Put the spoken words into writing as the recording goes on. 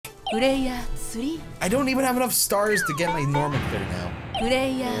I don't even have enough stars to get my normal clear now.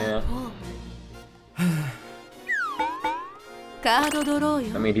 Yeah.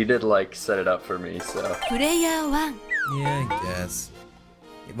 I mean, he did like set it up for me, so. Yeah, I guess.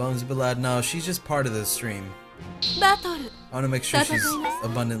 Hey, Bones, but lad, no, she's just part of the stream. I want to make sure she's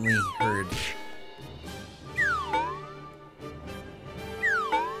abundantly heard.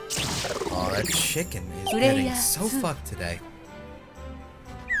 Oh, that chicken is getting so fucked today.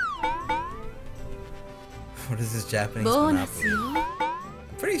 What is this Japanese Monopoly?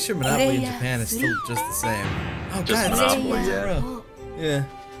 I'm pretty sure Monopoly in Japan is still just the same. Oh god, it's Monopoly, yeah. Yeah.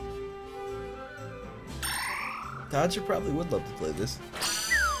 Dodger probably would love to play this.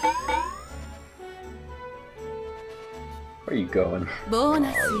 Where are you going?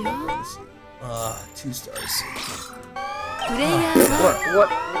 Ah, 2 stars. What?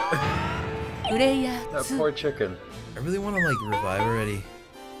 That poor chicken. I really want to like revive already.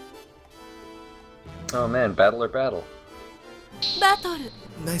 Oh man, battle or battle?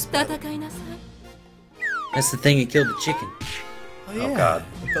 Nice battle. That's the thing that killed the chicken. Oh yeah. Oh god.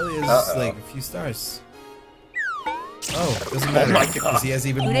 It probably is like a few stars. Oh, doesn't matter. Oh my god. Because he has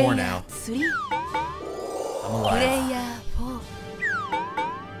even more now. I'm alive.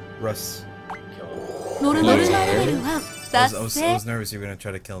 Russ. I was nervous you were gonna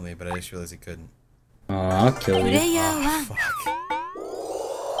try to kill me, but I just realized you couldn't. Oh, I'll kill you. Oh, fuck.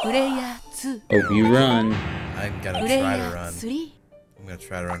 Hope you run. I'm gonna try to run. I'm gonna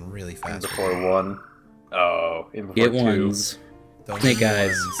try to run really In fast. before 1. Oh, in before Get 2. ones. Don't Hey, do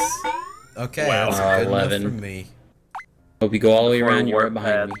guys. ones. Okay, Wow. that's good 11. enough for me. Hope you go all the way Before around. You're right work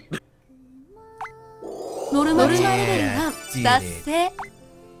behind pad. me. Yeah, did it.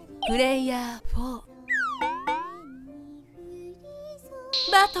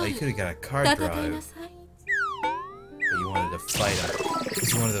 Oh, you could have got a card draw out. But you wanted to fight him.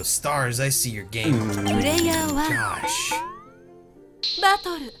 He's one of those stars. I see your game. Gosh.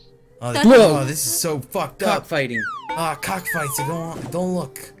 Oh, this is so fucked up. Cockfighting. Ah, cockfights. Go on. Don't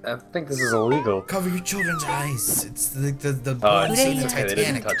look. I think this is illegal. Cover your children's eyes. It's the Oh, blood scene in okay, they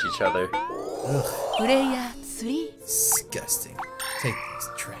didn't Titanic. touch each other. Ugh. Disgusting. Take these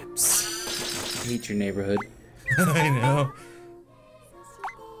traps. I hate your neighborhood. I know.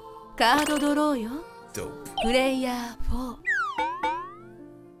 Dope.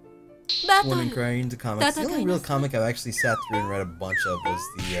 Warning, Cry into comics. The only real comic I've actually sat through and read a bunch of was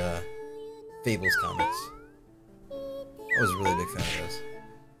the Fables comics. I was a really big fan of those.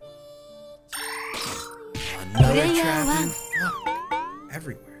 Another trap, you fuck.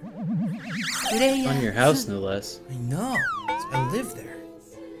 Everywhere. On your house, no less. I know. I live there.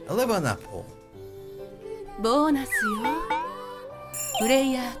 I live on that pole.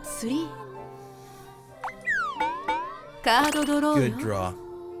 Good draw.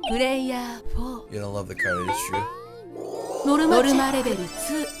 You don't love the card, it's true.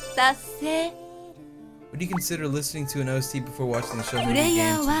 Would you consider listening to an OST before watching the show movie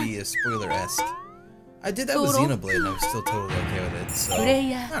game to be a spoiler-esque? I did that with Xenoblade and I was still totally okay with it, so...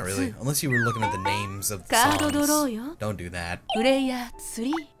 Not really, unless you were looking at the names of the songs. Don't do that.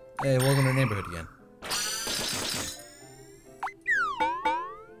 Hey, welcome to the neighborhood again.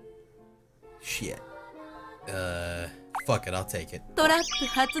 Shit. Fuck it, I'll take it. Ah,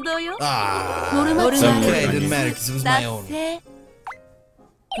 it's okay, it didn't matter because it was my own.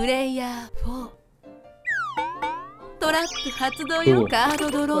 Cool.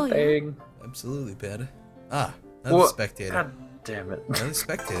 Thing. Absolutely, Panda. Ah, another What? spectator. God damn it. Another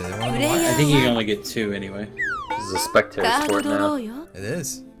spectator. They wanted to watch. I think you can only get 2 anyway. This is a spectator sport now. It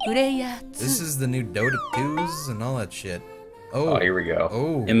is. This is the new Dota 2s and all that shit. Oh, here we go.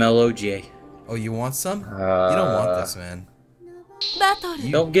 Oh. MLOJ. Oh, you want some? You don't want this, man.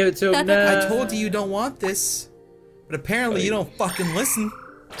 Don't give it to him now. I told you don't want this. But apparently you don't fucking listen.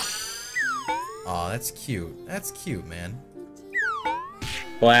 Aw, that's cute. That's cute, man.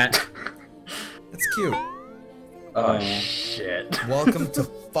 Flat. That's cute. Oh, shit. Welcome to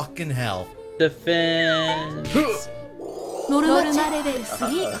fucking hell. Defense.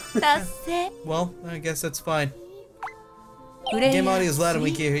 Well, I guess that's fine. Game audio is loud and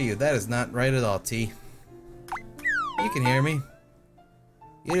we can't hear you. That is not right at all, T. You can hear me.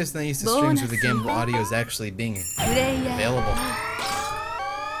 You're just not used to streams where the game audio is actually being available.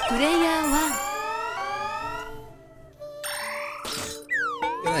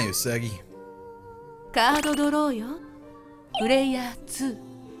 Good night, Usagi.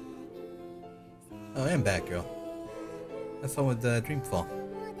 Oh, and Batgirl. Have fun with Dreamfall.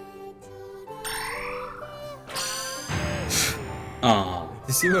 Aw.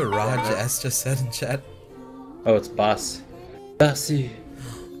 You see what Raj S just said in chat? Oh, it's boss. Bossy.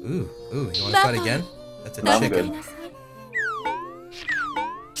 Ooh, you wanna fight again? That's a chicken.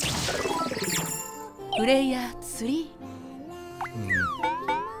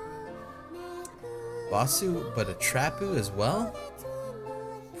 Basu, but a Trapu as well?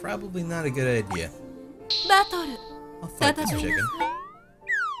 Probably not a good idea. I'll fight this chicken.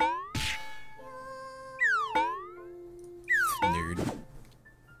 Nerd.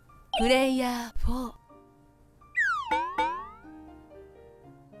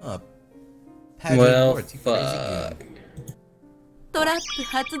 Well, fuck.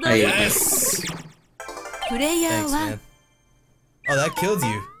 Yes. Thanks, man. Oh, that killed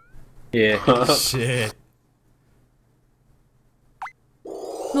you. Yeah. Shit.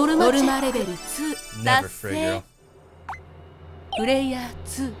 Never free, girl.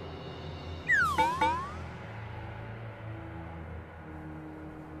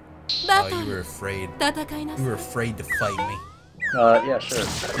 Oh, you were afraid. You were afraid to fight me. Yeah, sure.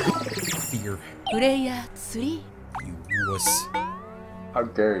 Fear. You wuss. How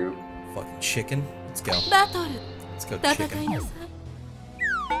dare you? Fucking chicken. Let's go. Let's go, chicken.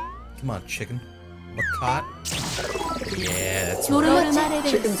 Come on, chicken. Makat. Yeah, that's right.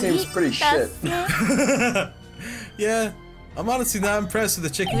 Chicken seems pretty shit. Yeah, I'm honestly not impressed with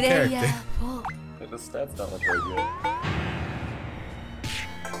the chicken character. The stats don't look very good.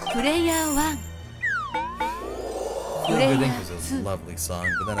 Feel Good Ink was a lovely song,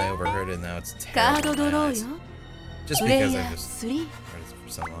 but then I overheard it and now it's terrible. Just because I just heard it for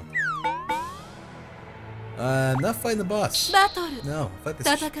so long. Not fighting the boss. No, fight this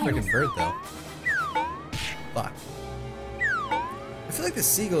freaking bird though. Fuck. I feel like the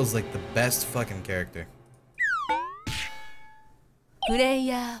seagull's like the best fucking character. Or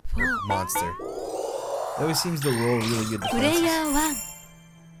monster. It always seems to roll really good defenses.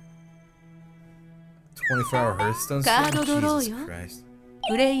 24-hour Hearthstone stream? Jesus Christ.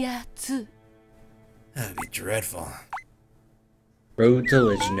 That'd be dreadful. Road to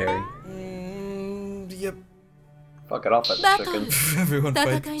legendary. Yep. Fuck it, I'll fight the chicken. Everyone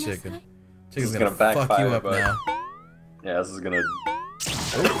fight the chicken. Chicken's gonna backfire, fuck you up now. Yeah, this is gonna...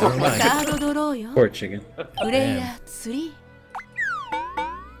 Oh, never mind. Poor chicken. Damn.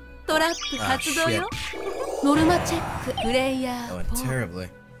 Ah, shit. That went terribly.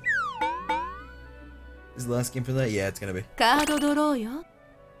 Is the last game for that? Yeah, it's gonna be.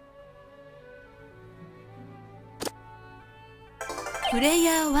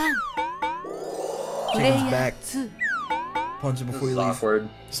 Chicken's back. Punch it before you leave. Awkward.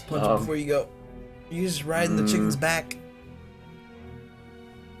 Just punch it before you go. You just riding the chicken's back.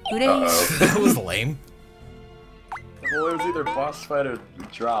 That was lame. Well, it was either boss fight or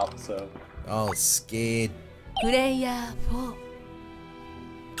drop, so... All scared. Good night,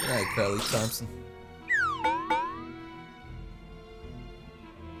 Carly Thompson.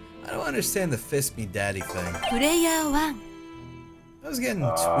 I don't understand the fist me daddy thing. That was getting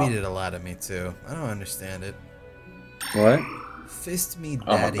tweeted a lot at me too. I don't understand it. What? Fist me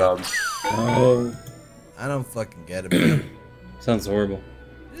daddy. Oh my god. Oh. I don't fucking get it, man. Sounds horrible.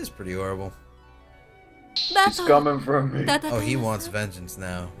 It is pretty horrible. He's coming from me. Oh, he wants vengeance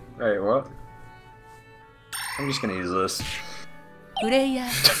now. Wait, what? I'm just gonna use this.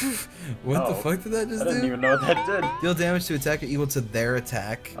 What the fuck did that just do? I didn't even know what that did. Deal damage to attacker equal to their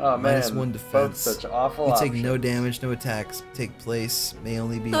attack. Oh man, -1 defense. such awful You take options. no damage, no attacks take place. May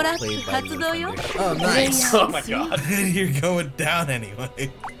only be played by the defender. Oh, nice. Oh my god. You're going down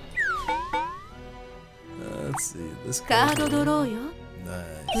anyway. Let's see. This card. Nice.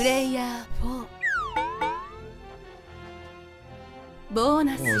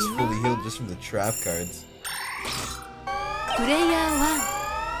 Almost fully healed just from the trap cards.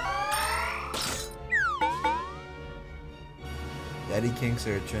 Daddy kinks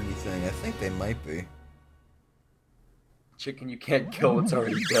are a trendy thing. I think they might be. Chicken you can't kill what's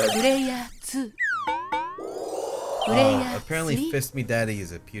already dead. Apparently Fist Me Daddy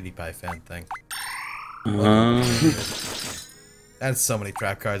is a PewDiePie fan thing. That's so many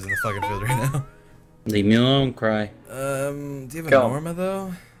trap cards in the fucking field right now. Leave me alone, Cry. Do you have a Norma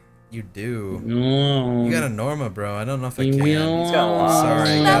though? You do. No. You got a Norma, bro. I don't know if I Leave can. me alone. He's got a lot.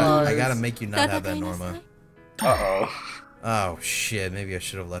 Sorry, I gotta make you not have that Norma. Uh-oh. Oh shit, maybe I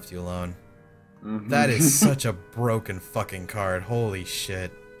should have left you alone. That is such a broken fucking card. Holy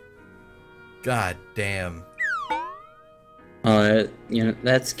shit. God damn. You know,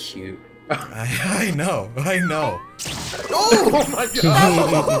 that's cute. I know. Oh my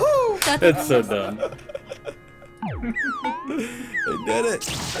god! That's so dumb. I did it.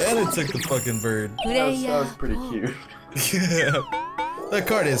 And it took the fucking bird. That was pretty cute. Yeah. That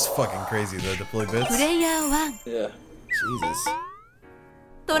card is fucking crazy though, to play bits. Yeah. Jesus.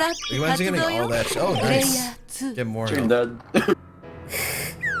 When's he getting all that shit? Oh, nice. Get more. You're dead.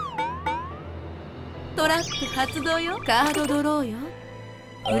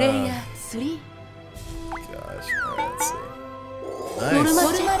 Gosh, alright, let's see. Nice.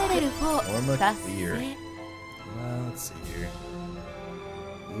 Norma clear. Let's see here.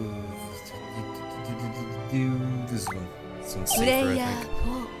 This one's safer, I think.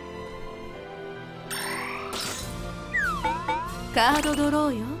 I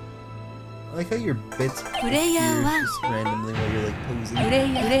like how your bits appear just randomly while you're like posing.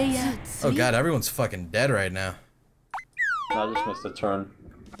 Oh god, everyone's fucking dead right now. I just missed a turn.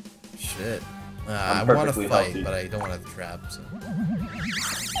 Shit. I want to fight, but I don't want to trap, so.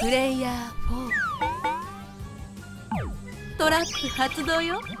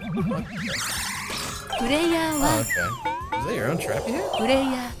 Oh, okay. Is that your own trap you hit?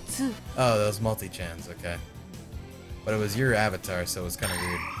 Oh, that was multi-chans, okay. But it was your avatar, so it was kind of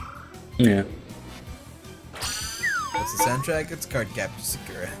weird. Yeah. What's the soundtrack? It's Card Capture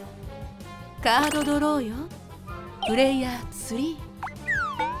Sakura.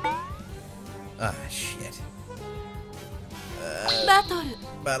 Ah, shit.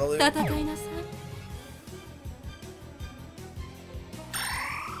 Battle loop.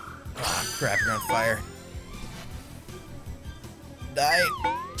 Ah, crap, you're on fire. Die.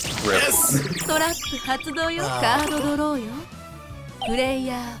 Yes! I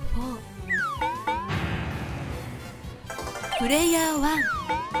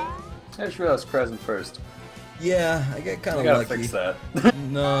just realized Crescent first. Yeah, I get kind I of gotta lucky. fix that.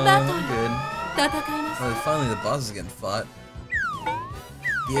 No, I'm good. Well, finally the boss is getting fought.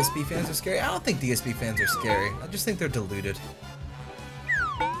 DSP fans are scary? I don't think DSP fans are scary. I just think they're deluded.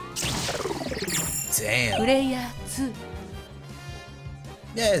 Damn.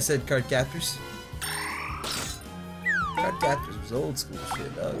 Yeah, I said card captors. Card captors was old school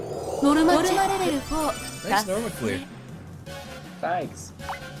shit, dog. Nice Norma clear. Thanks.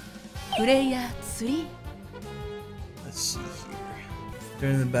 Let's see here.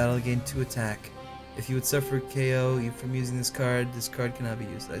 During the battle, gain 2 attack. If you would suffer KO from using this card cannot be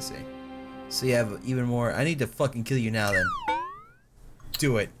used, I see. So you have even more. I need to fucking kill you now then.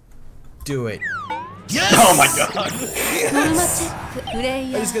 Do it. Do it. Yes! Oh my god! Yes!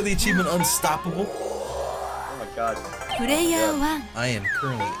 I just got the achievement Unstoppable. Oh my god. I am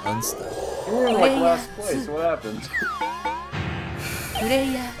currently unstoppable. You were in like last place, what happened? I don't know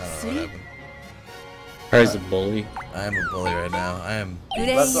what happened. Kai's a bully. I am a bully right now. I am.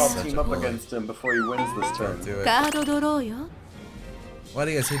 Let's all such team a up bully. against him before he wins this turn. Don't do it. Why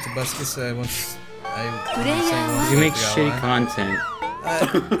do you guys hate Tobuscus? You make shitty content. I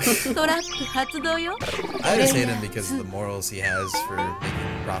just hate him because of the morals he has for making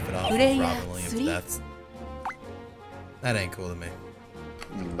profit off of Robin Williams' deaths. That ain't cool to me.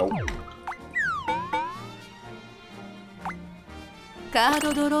 Nope.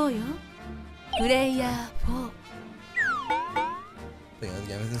 Think I'll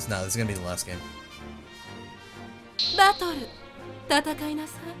get with this? No, this is gonna be the last game.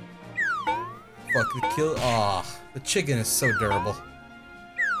 Fuck the kill. Aw, the chicken is so durable.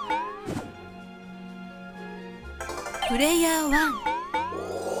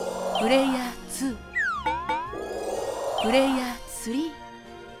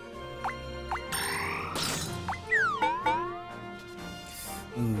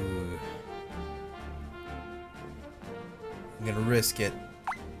 Ooh. I'm gonna risk it.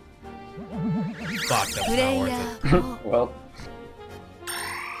 Fuck, that was not worth it. Well.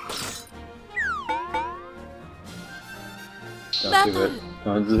 Don't do it.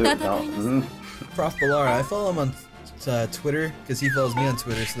 Don't do it. No. Prof Balara, I follow him on Twitter because he follows me on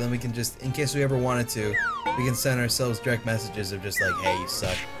Twitter, so then we can just, in case we ever wanted to, we can send ourselves direct messages of just like, hey, you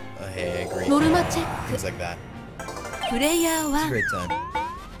suck. Hey, I agree. Things like that. It's a great time.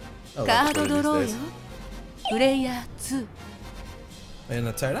 I love Twitter these days. I'm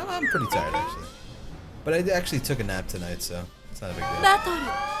not tired. I'm pretty tired actually. But I actually took a nap tonight, so it's not a big deal.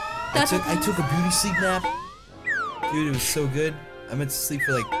 I took a beauty sleep nap. Dude, it was so good. I meant to sleep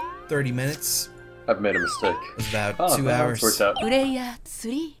for like 30 minutes. I've made a mistake. It was about 2 hours. Worked out.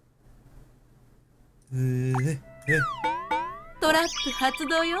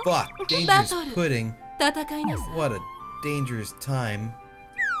 Fuck, dangerous pudding. What a dangerous time.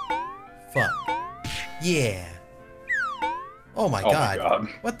 Fuck. Yeah. Oh my god.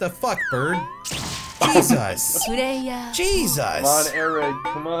 What the fuck, bird? Jesus. Jesus. Come on, air raid.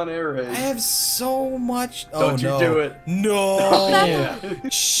 Come on, air raid. I have so much. Don't you do it. No. Yeah.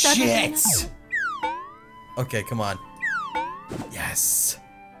 Shit. Okay, come on. Yes.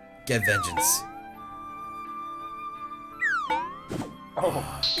 Get vengeance.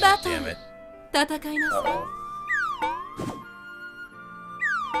 Oh. Damn it. Uh-oh.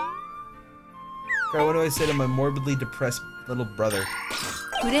 Girl, what do I say to my morbidly depressed little brother?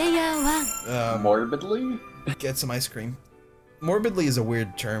 Morbidly? Get some ice cream. Morbidly is a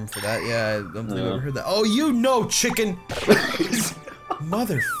weird term for that. Yeah, I don't think I've ever heard that. Oh, you know, chicken!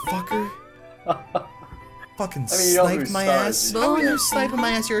 Motherfucker. Fucking sniped my ass. How are you sniping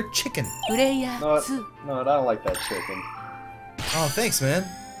my ass? You're a chicken. No, I don't like that chicken. Oh, thanks, man.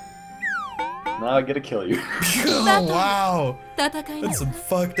 Now I get to kill you. Oh, wow. That's some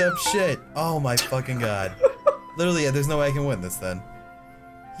fucked up shit. Oh my fucking god. Literally, there's no way I can win this then.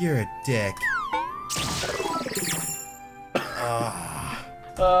 You're a dick.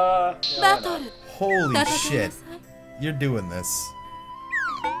 Holy shit. You're doing this.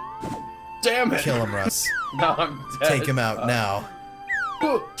 Damn it! Kill him, Russ. No, I'm dead. Take him out now.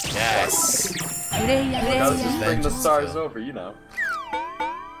 Yes. Just bring the stars over, you know.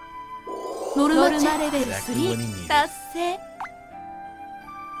 Exactly what he needed.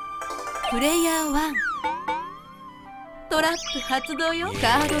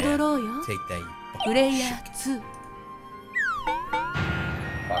 Take that, you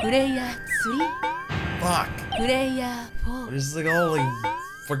fuck. There's like all like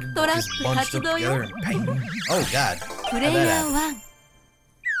fucking just bunched up together and pain. Oh god. How'd that happen?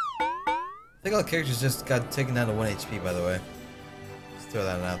 I think all the characters just got taken down to 1 HP, by the way. Just throw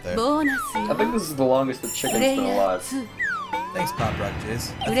that out there. I think this is the longest the chicken's been alive. Thanks, Pop Rock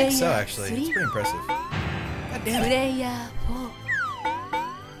Jizz. I think so, actually. It's pretty impressive. God damn it.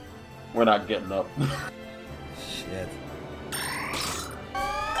 We're not getting up. Shit.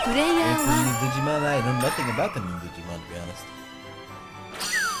 It's the new Digimon. I know nothing about the new Digimon, to be honest.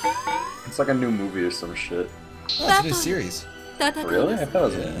 It's like a new movie or some shit. Oh, it's a new series. Really? I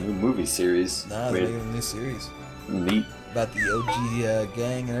thought it was a new movie series. Nah, they're making a new series. Neat. About the OG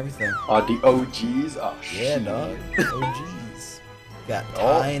gang and everything. Oh, the OGs? Oh, yeah, shit. dog. OGs. Got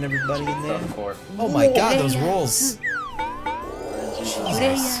Ty and everybody in there. For. Oh my god, those rolls.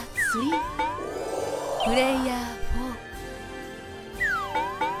 Jesus.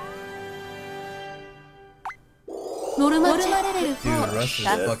 Dude, Russ is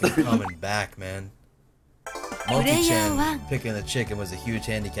fucking coming back, man. Monkey-chan picking the chicken was a huge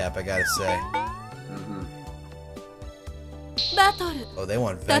handicap, I gotta say. Oh, they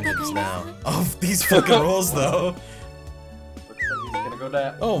want vengeance now. Oh, these fucking rolls, though. Looks like he's gonna go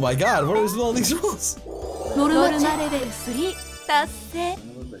down. Oh my god, what is all these rolls?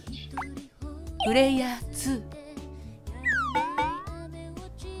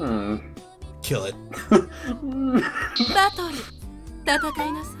 Kill it.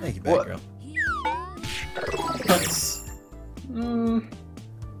 Thank you, bad girl. Nice.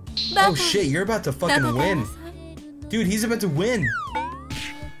 Oh shit, you're about to fucking win. Dude, he's about to win.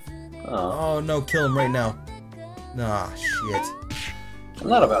 Oh no, kill him right now. Nah, shit. I'm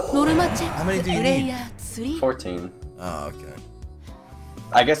not about to. How many do you need? 14. Oh, okay.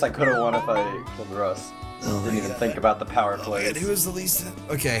 I guess I could have won if I killed Russ. Didn't even think about the power plays. Who was the least?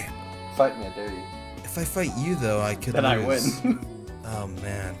 Okay. Fight me, I dare you. If I fight you, though, I could Then lose. I win. Oh,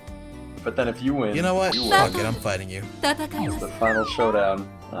 man. But then if you win, you know what? You Fuck it, I'm fighting you. It's the final showdown.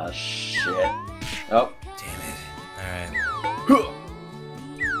 Ah, shit. Oh. Damn it. Alright.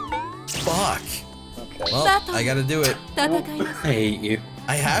 Fuck. Okay. Well, I gotta do it. I hate you.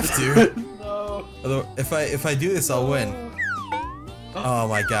 I have to. No. Although, if I do this, I'll win. Oh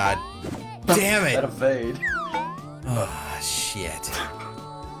my god. Damn That it. evade. Oh, shit.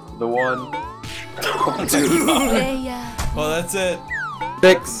 The one. Well, that's it.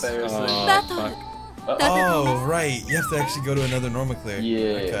 6. Embarrassing. Fuck. Oh, right. You have to actually go to another normal clear.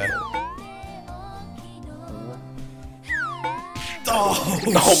 Yeah. Okay. Oh,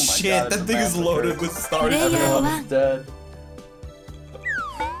 my shit. God, That it's a thing is massacre. loaded with stars. Everyone's dead.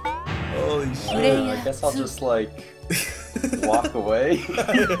 Holy shit. I guess I'll just like walk away. So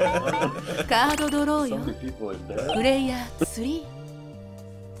many people are dead.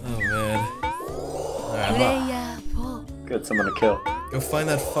 Oh, man. Alright, well, Good, someone to kill. go find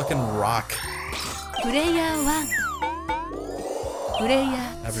that fucking rock.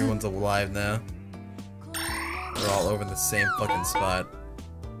 Everyone's alive now. We're all over in the same fucking spot.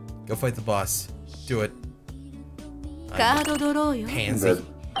 Go fight the boss. Do it. Pansy.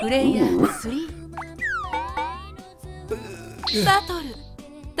 Ooh.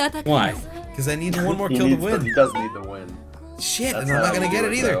 Why? Because I need one more He kill to needs win. He does need the win. Shit, That's and I'm not how gonna you get do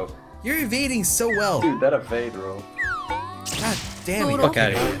it it, either. though. You're evading so well. Dude, that evade roll. God damn it. Fuck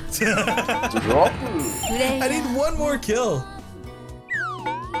out of here. Drop. I need one more kill.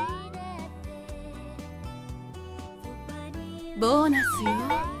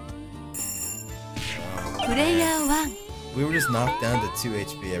 We were just knocked down to 2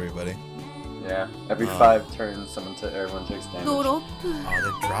 HP, everybody. Yeah, every 5 turns, everyone takes damage. Oh,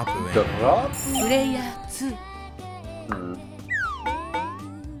 they're dropping. Drop?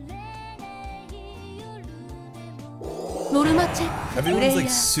 Everyone's like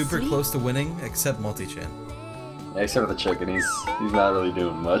super close to winning except Multi-Chan. Yeah, except for the chicken, he's not really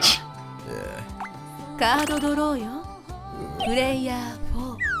doing much. Yeah.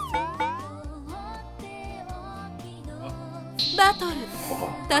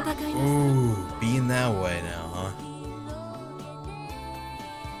 Ooh, being that way now, huh?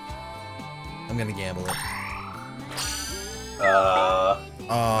 I'm gonna gamble it. Oh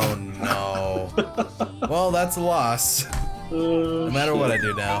no. Well, that's a loss. No matter what I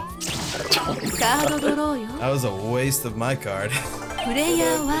do now. That was a waste of my card.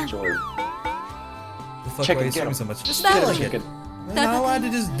 Enjoy. The fuck Chicken, why are you get him. streaming so much? Just Get feel him, like it. chicken. I'm not allowed to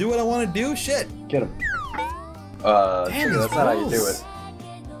just do what I want to do? Shit. Get him. Damn, Chicken, these that's not how you do rolls. it.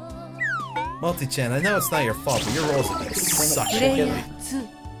 Multi-Chan, I know it's not your fault, but your rolls have been sucking. Chicken.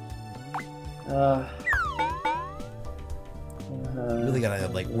 You really gotta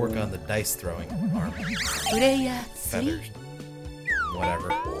like work on the dice throwing arm. Feathers. Whatever.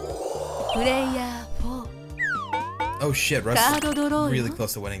 Oh shit, Russ is really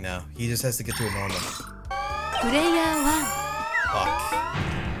close to winning now. He just has to get to a normal. Fuck.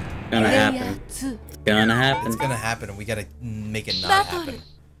 Gonna happen. Gonna happen. It's gonna happen and we gotta make it not happen.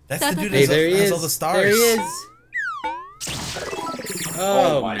 That's the dude Hey, there he that has is. all the stars. There he is.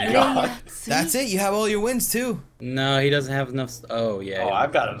 Oh, my man. god. That's it, you have all your wins too. No, he doesn't have enough. Oh, yeah. Oh,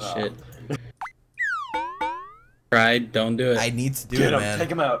 I've got enough. Shit. Pride, don't do it. I need to do Get it, him, man.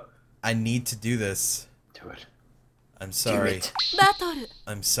 take him out. I need to do this. Do it. I'm sorry. Do it.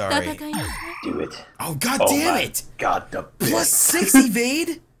 I'm sorry. Do it. Oh god Oh damn my it! God, the bits. Plus 6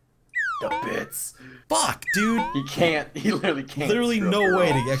 evade? The bits. Fuck, dude. He can't. He literally can't. Literally screw up no your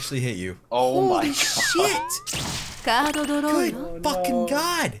way roll. to actually hit you. Oh my Holy god. shit! Good fucking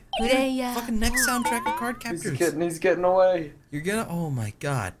god! Fucking next soundtrack of card captors. He's getting away. You're gonna. Oh my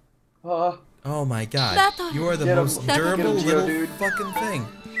god. Oh my god. You are the Get him. most Get him, durable Geo, little dude. fucking thing.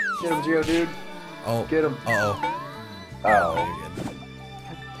 Get him, Geo, dude. Oh. Get him. Uh oh. Oh. You're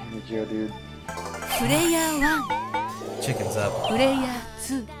good. Damn it, Geo, dude. Chicken's up.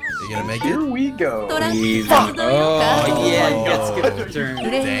 You gonna make Here it? we go. Easy. Fuck. Oh, yeah. Oh. Gets good turn.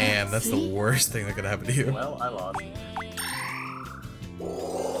 Damn, that's the worst thing that could happen to you. Well, I lost.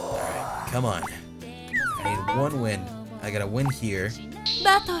 Alright, come on. I need one win. I gotta win here.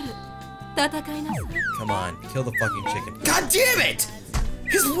 Come on, kill the fucking chicken. God damn it!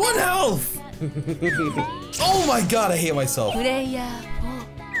 He's 1 health! Oh my god, I hate myself.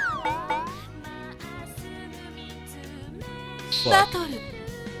 Fuck.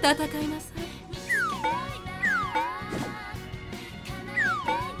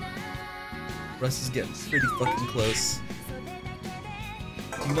 Russ is getting pretty fucking close.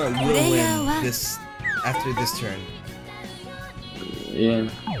 You might will win this after this turn. Yeah.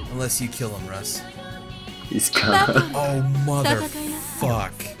 Unless you kill him, Russ. He's gonna. Oh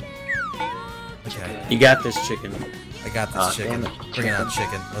motherfuck. Okay, You got this, chicken. I got this chicken. damn it. Bring it on,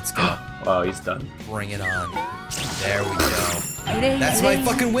 chicken. Let's go. Oh, he's done. Bring it on. There we go. That's my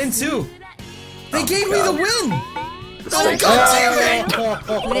fucking win too. They gave me the win. Oh god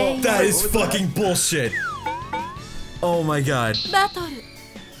damn it! That is fucking bullshit. Oh my god.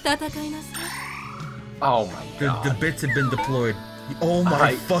 Oh my god. The bits have been deployed. Oh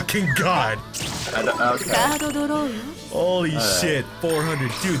my fucking god. Okay. Holy shit.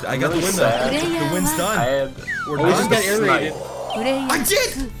 400. Dude, I got the Really win sad. though. The win's I done. had. We're We just done. got aerated. I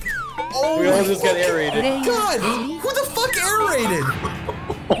did! Oh We my all just got fucking aerated. god! Who the fuck aerated?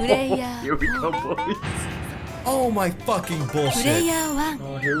 Here we go, boys. Oh my fucking bullshit.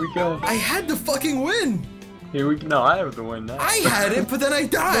 Oh, here we go. I had the fucking win! Here we go. No, I have the win now. I had it, but then I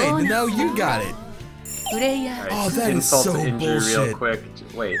died, and now you got it. Alright, Oh, that is insult so to injury bullshit. real quick.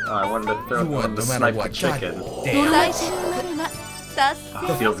 Wait, I wanted to throw You won the no matter sniper what. chicken. God damn.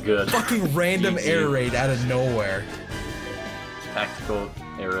 Oh, feels good. Fucking random Easy. air raid out of nowhere. Tactical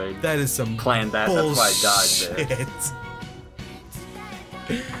air raid. That is some Planned that, that's why I died there. bullshit.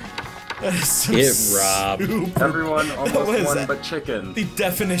 That is some Get robbed. super- Everyone That almost was won but chicken. the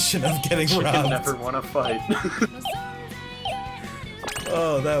definition of getting Chicken robbed. never won a fight.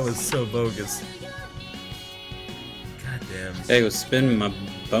 Oh, that was so bogus. God damn. Hey, was spinning my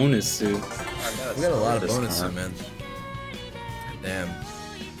bonus suit. We got a lot of This bonuses, time. man. God damn.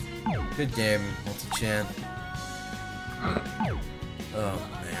 Good game, Multi-Chan. Oh, man.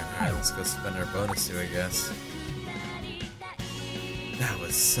 Alright, let's go spend our bonus too, I guess. That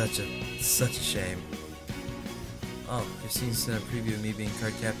was such a shame. Oh, you're seeing a preview of me being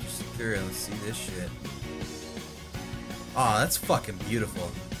card capture superior. Let's see this shit. Oh, that's fucking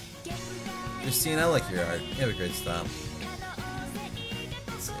beautiful. Justine, I like your art. You have a great style.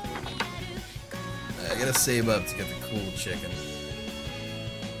 I gotta save up to get the cool chicken.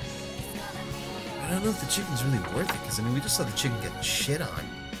 I don't know if the chicken's really worth it, because I mean, we just saw the chicken get shit on.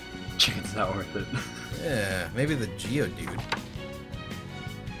 Chicken's not worth it. Yeah, maybe the Geo dude.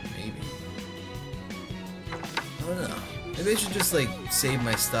 Maybe. I don't know. Maybe I should just like save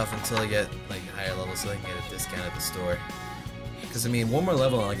my stuff until I get like higher levels so I can get a discount at the store. Because I mean, one more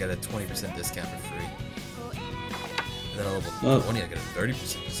level and I'll get a 20% discount for free. And then a level 20, I'll get a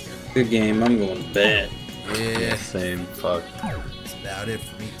 30% discount. Good game. I'm going to bed. Yeah. Same. Fuck. That's about it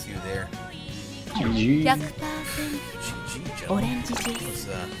for me too there. GG. GG, gentlemen. That was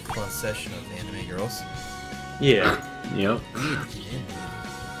a fun session of Anime Girls. Yeah. Yep. Indeed.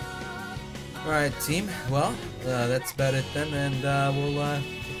 Alright, team. Well, that's about it then, and we'll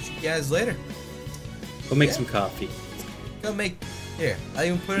catch you guys later. Go make some coffee. Go make... Here, I'll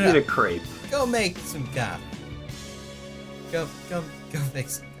even put it Eat up. a crepe. Go make some coffee. Go make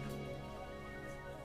some...